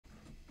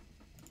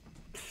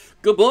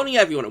Good morning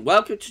everyone and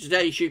welcome to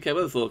today's UK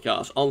weather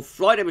forecast on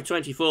Friday the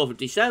 24th of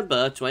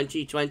December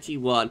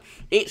 2021.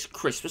 It's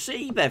Christmas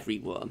Eve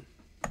everyone.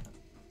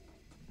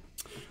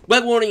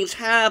 Weather warnings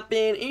have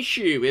been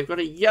issued. We've got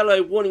a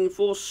yellow warning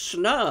for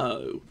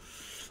snow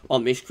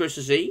on this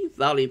Christmas Eve,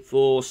 valid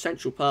for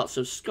central parts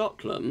of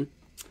Scotland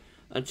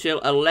until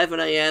 11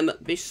 AM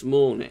this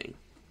morning.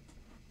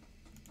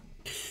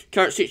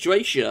 Current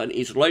situation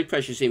is low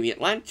pressures in the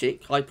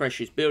Atlantic, high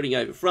pressure is building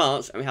over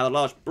France, and we have a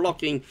large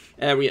blocking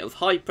area of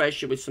high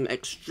pressure with some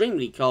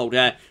extremely cold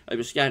air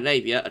over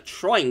Scandinavia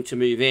trying to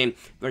move in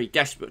very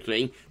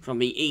desperately from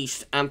the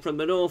east and from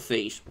the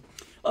northeast.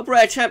 Upper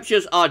air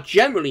temperatures are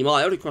generally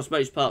mild across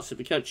most parts of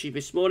the country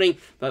this morning,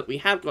 but we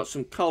have got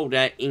some cold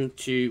air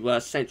into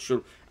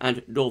central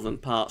and northern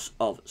parts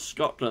of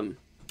Scotland.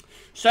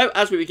 So,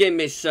 as we begin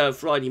this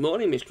Friday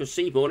morning, this Christmas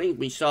Eve morning,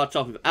 we start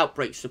off with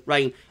outbreaks of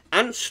rain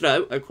and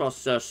snow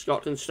across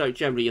Scotland, snow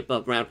generally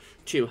above around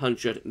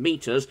 200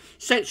 metres.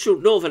 Central,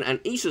 northern and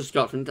eastern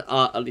Scotland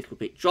are a little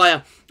bit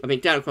drier. I mean,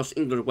 down across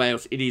England and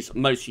Wales, it is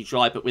mostly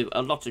dry, but with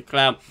a lot of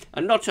cloud.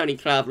 And not only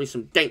cloud, there is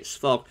some dense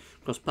fog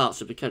across parts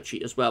of the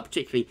country as well,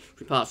 particularly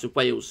through parts of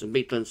Wales and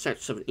Midlands,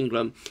 central southern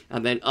England,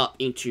 and then up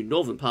into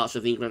northern parts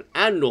of England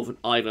and Northern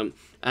Ireland,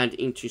 and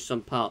into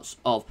some parts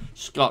of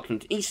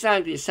Scotland. East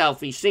Anglia,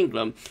 south east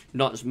England,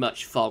 not as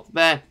much fog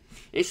there.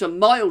 It's a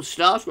mild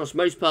start across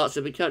most parts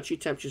of the country,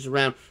 temperatures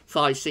around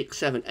 5, 6,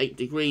 7, 8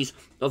 degrees,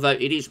 although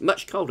it is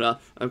much colder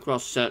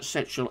across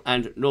central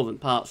and northern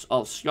parts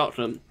of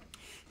Scotland.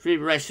 Through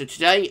the rest of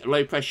today,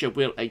 low pressure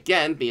will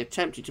again be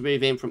attempting to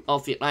move in from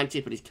off the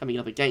Atlantic, but is coming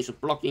up against a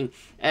blocking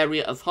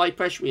area of high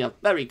pressure. We are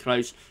very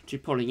close to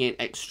pulling in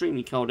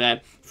extremely cold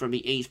air from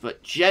the east,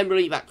 but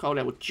generally that cold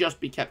air will just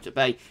be kept at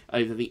bay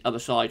over the other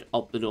side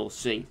of the North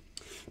Sea.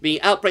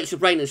 The outbreaks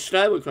of rain and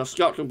snow across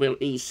Scotland will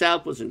ease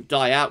southwards and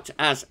die out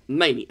as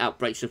mainly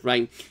outbreaks of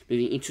rain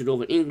moving into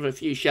northern England, a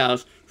few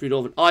showers through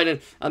Northern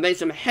Ireland, and then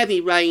some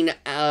heavy rain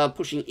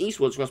pushing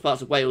eastwards across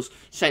parts of Wales,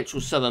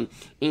 central southern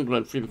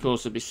England through the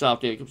course of this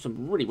afternoon.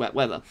 Some really wet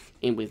weather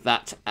in with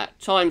that at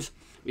times.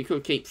 We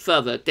could keep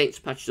further dense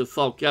patches of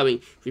fog going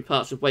through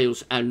parts of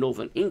Wales and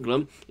northern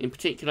England, in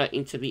particular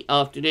into the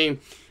afternoon.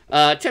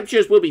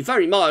 Temperatures will be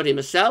very mild in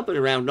the south, but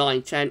around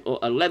 9, 10 or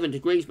 11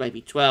 degrees,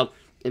 maybe 12.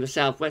 In the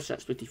southwest,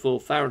 that's 54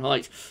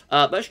 Fahrenheit.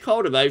 Much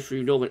colder though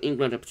through northern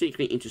England and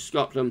particularly into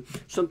Scotland.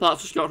 Some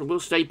parts of Scotland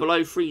will stay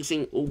below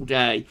freezing all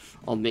day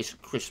on this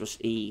Christmas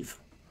Eve.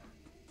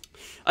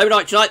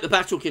 Overnight tonight, the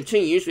battle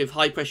continues with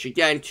high pressure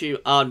again to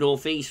our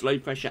northeast, low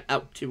pressure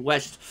out to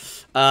west.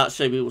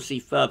 So we will see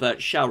further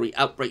showery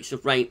outbreaks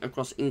of rain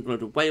across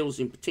England and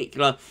Wales in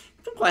particular.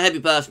 Some quite heavy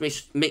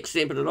bursts mixed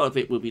in, but a lot of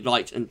it will be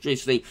light and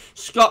drizzly.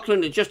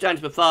 Scotland and just down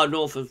to the far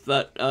north of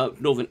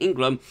northern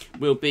England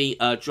will be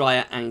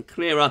drier and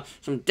clearer.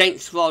 Some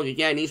dense fog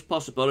again is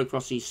possible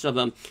across the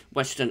southern,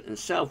 western and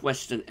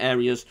southwestern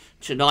areas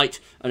tonight.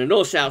 And a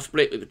north-south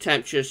split with the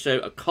temperatures, so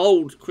a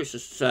cold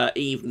Christmas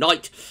Eve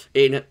night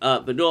in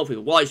the north with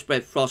a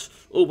widespread frost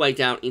all the way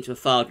down into the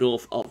far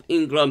north of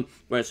England,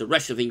 whereas the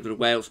rest of England and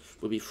Wales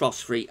will be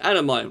frost-free and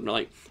a mild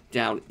night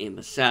down in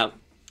the south.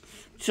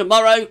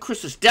 Tomorrow,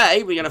 Christmas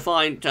Day, we're going to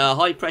find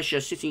high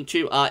pressure sitting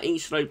to our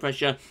east, low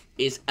pressure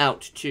is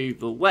out to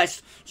the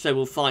west, so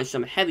we'll find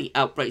some heavy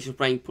outbreaks of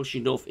rain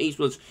pushing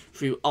north-eastwards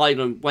through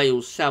Ireland,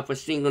 Wales,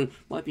 southwest England.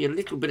 Might be a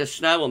little bit of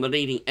snow on the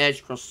leading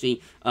edge across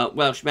the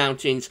Welsh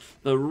mountains.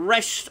 The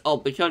rest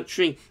of the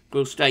country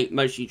will stay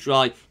mostly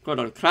dry. Quite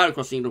a lot of cloud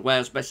across England,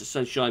 Wales, best of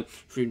sunshine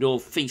through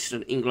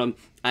north-eastern England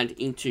and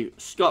into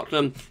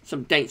Scotland.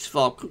 Some dense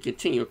fog could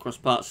continue across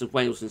parts of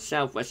Wales and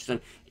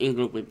southwestern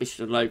England with mist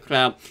and low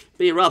cloud.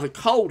 Be a rather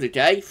colder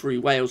day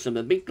through Wales and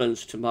the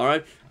Midlands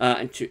tomorrow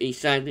and to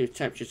East Anglia,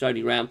 temperatures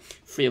only around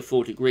 3 or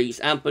 4 degrees.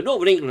 And for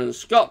Northern England and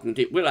Scotland,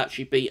 it will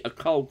actually be a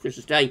cold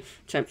Christmas day.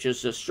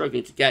 Temperatures are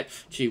struggling to get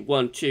to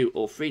 1, 2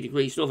 or 3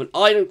 degrees. Northern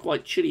Ireland,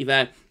 quite chilly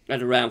there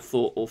at around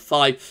 4 or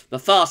 5. The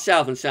far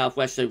south and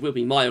southwest so will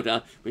be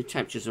milder with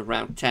temperatures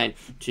around 10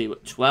 to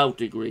 12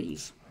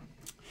 degrees.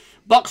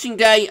 Boxing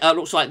Day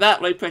looks like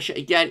that. Low pressure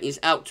again is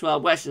out to our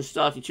west and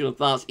starting to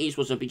advance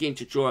eastwards and begin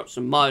to draw up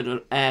some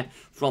milder air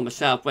from the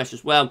southwest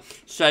as well.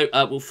 So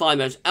we'll find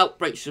those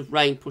outbreaks of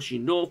rain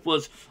pushing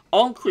northwards.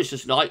 On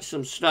Christmas night,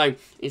 some snow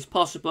is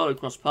possible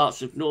across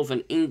parts of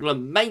northern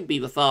England, maybe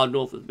the far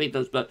north of the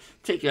Midlands, but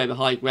particularly over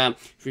high ground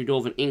through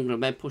northern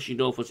England, then pushing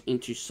northwards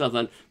into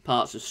southern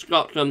parts of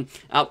Scotland.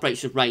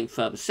 Outbreaks of rain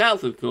further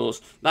south, of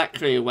course, that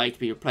clear away to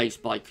be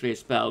replaced by clear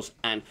spells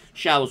and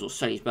showers or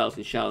sunny spells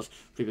and showers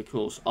through the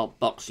course of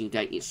Boxing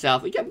Day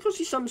itself. Again, because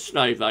there's some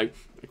snow, though,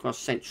 across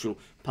central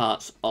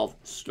parts of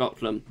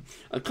Scotland.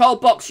 A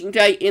cold Boxing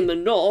Day in the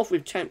north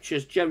with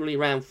temperatures generally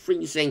around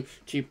freezing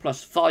to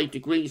 +5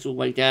 degrees all the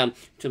way down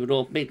to the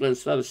North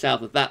Midlands. Further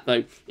south of that,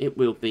 though, it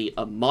will be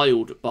a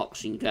mild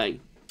Boxing Day.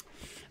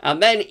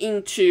 And then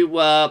into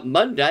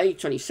Monday,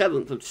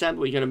 27th of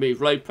December, we're going to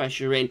move low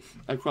pressure in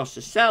across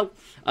the south.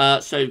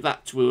 So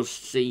that will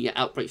see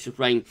outbreaks of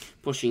rain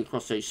pushing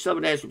across those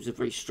southern areas with some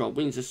very strong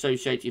winds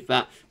associated with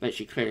that,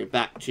 eventually clearing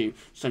back to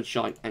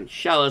sunshine and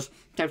showers.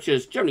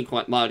 Temperatures generally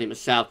quite mild in the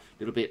south, a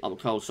little bit on the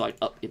cold side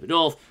up in the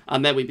north,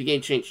 and then we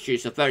begin to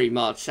introduce a very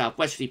mild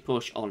southwesterly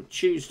push on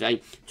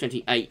Tuesday,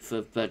 28th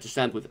of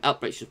December, with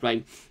outbreaks of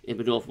rain in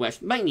the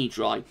northwest, mainly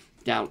dry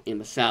down in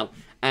the south,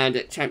 and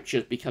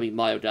temperatures becoming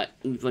milder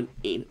even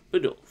in the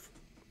north.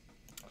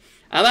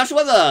 And that's the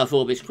weather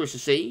for this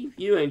Christmas Eve.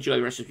 You enjoy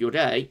the rest of your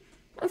day,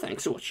 and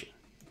thanks for watching.